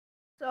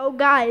So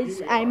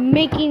guys, I'm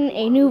making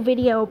a new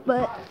video,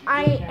 but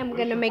I am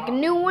gonna make a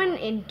new one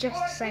in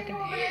just a second.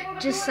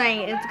 Just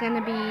saying, it's gonna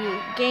be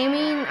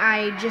gaming.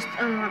 I just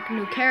unlocked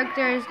new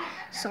characters,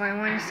 so I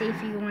want to see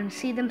if you want to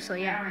see them. So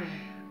yeah,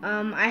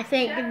 I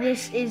think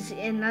this is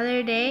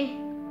another day.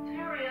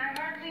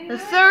 The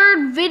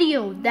third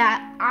video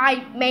that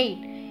I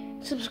made.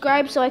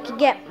 Subscribe so I can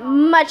get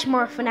much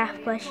more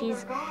FNAF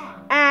plushies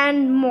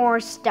and more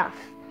stuff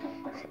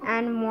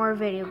and more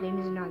video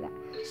games and all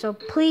that. So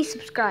please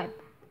subscribe.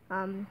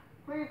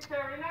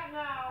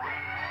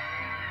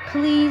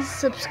 Please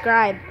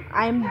subscribe.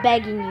 I'm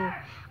begging you.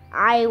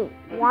 I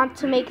want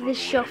to make this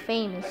show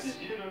famous.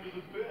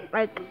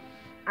 Like,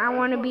 I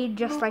want to be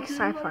just like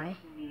Sci-Fi.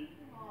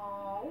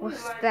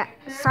 What's that?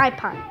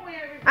 Sci-Fi.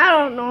 I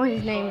don't know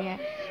his name yet.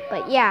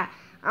 But yeah,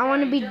 I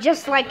want to be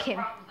just like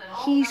him.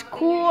 He's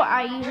cool.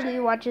 I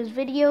usually watch his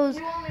videos.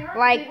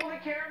 Like,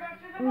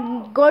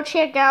 go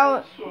check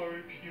out,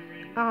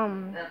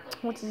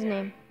 what's his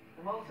name?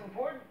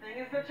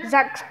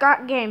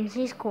 Zack Games.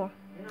 He's cool.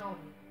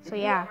 So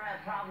yeah.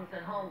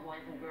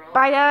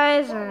 Bye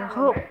guys, and I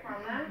hope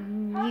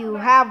you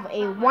have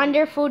a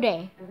wonderful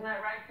day.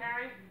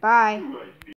 Bye.